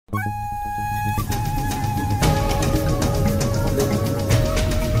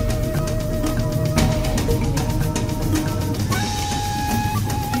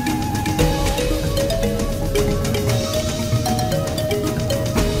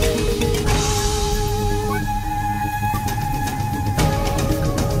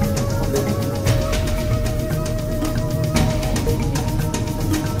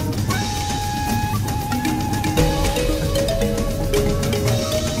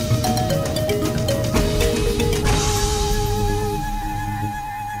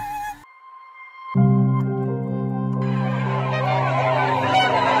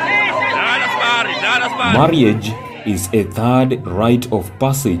Marriage is a third rite of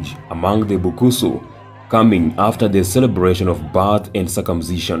passage among the Bukusu, coming after the celebration of birth and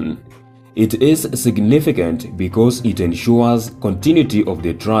circumcision. It is significant because it ensures continuity of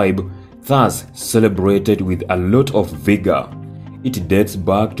the tribe, thus celebrated with a lot of vigor. It dates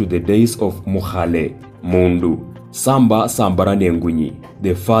back to the days of Muhale, Mundu, Samba Sambara Nengunyi,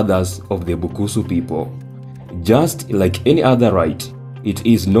 the fathers of the Bukusu people. Just like any other rite, it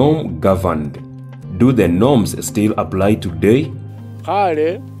is norm-governed. Do the norms still apply today?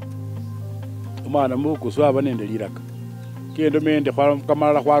 The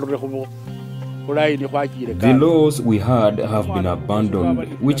laws we had have been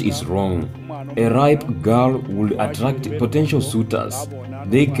abandoned, which is wrong. A ripe girl would attract potential suitors.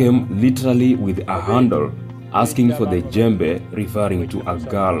 They came literally with a handle, asking for the djembe, referring to a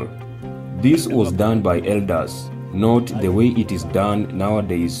girl. This was done by elders, not the way it is done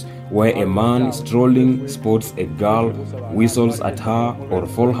nowadays, where a man strolling spots a girl, whistles at her or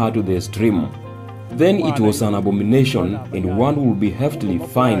follows her to the stream. Then it was an abomination and one will be heftily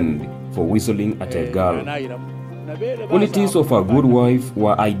fined for whistling at a girl. Qualities of a good wife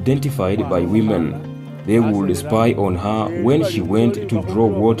were identified by women. They would spy on her when she went to draw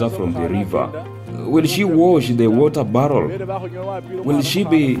water from the river. Will she wash the water barrel? Will she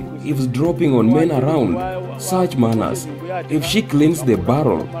be eavesdropping on men around? Such manners. If she cleans the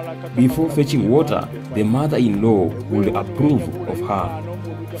barrel before fetching water, the mother-in-law will approve of her.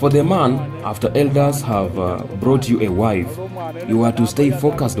 For the man, after elders have brought you a wife, you are to stay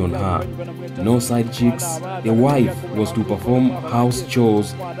focused on her. No side chicks. The wife was to perform house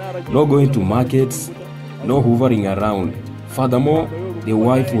chores, no going to markets, no hoovering around. Furthermore, the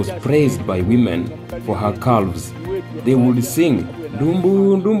wife was praised by women for her calves. They would sing,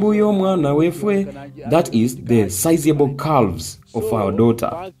 "Dumbu, dumbu yo mwana wefwe," that is, the sizable calves of our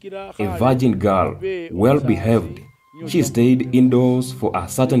daughter. A virgin girl, well behaved. She stayed indoors for a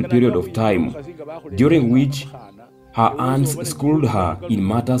certain period of time, during which her aunts schooled her in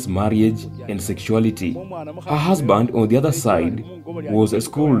matters marriage and sexuality. Her husband, on the other side, was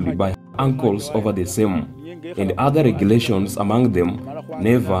schooled by uncles over the same, and other regulations, among them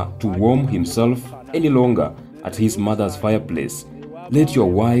never to warm himself any longer at his mother's fireplace. Let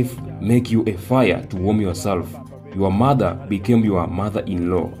your wife make you a fire to warm yourself. Your mother became your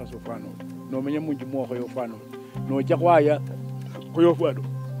mother-in-law.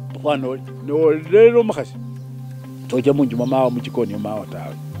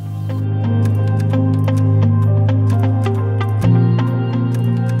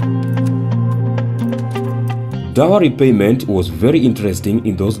 Dowry payment was very interesting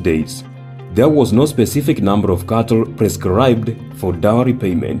in those days. There was no specific number of cattle prescribed for dowry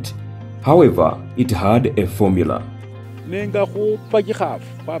payment. However, it had a formula.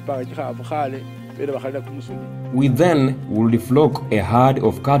 We then would flock a herd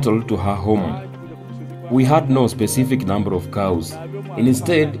of cattle to her home. We had no specific number of cows.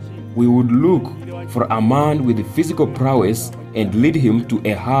 Instead, we would look for a man with physical prowess and lead him to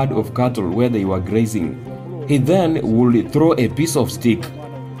a herd of cattle where they were grazing. He then would throw a piece of stick,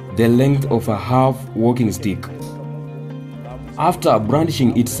 the length of a half walking stick. After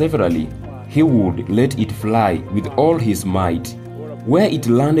brandishing it severally, he would let it fly with all his might. Where it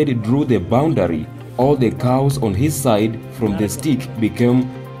landed drew the boundary. All the cows on his side from the stick became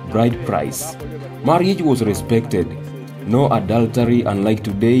bride price. Marriage was respected. No adultery, unlike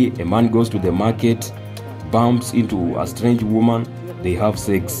today. A man goes to the market, bumps into a strange woman, they have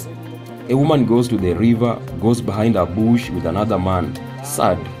sex. A woman goes to the river, goes behind a bush with another man.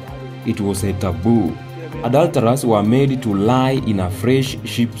 Sad. It was a taboo. Adulterers were made to lie in a fresh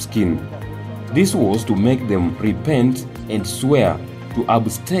sheepskin. This was to make them repent and swear to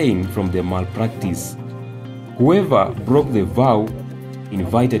abstain from the malpractice. Whoever broke the vow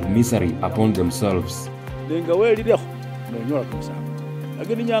invited misery upon themselves.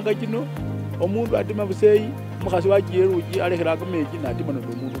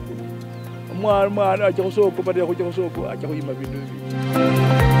 Mwana acha kusoko pale acha kusoko acha kuimba bintu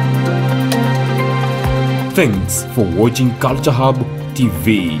hivi. Thanks for watching Culture Hub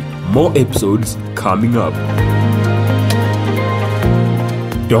TV. More episodes coming up.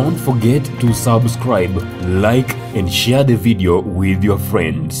 Don't forget to subscribe, like, and share the video with your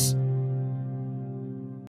friends.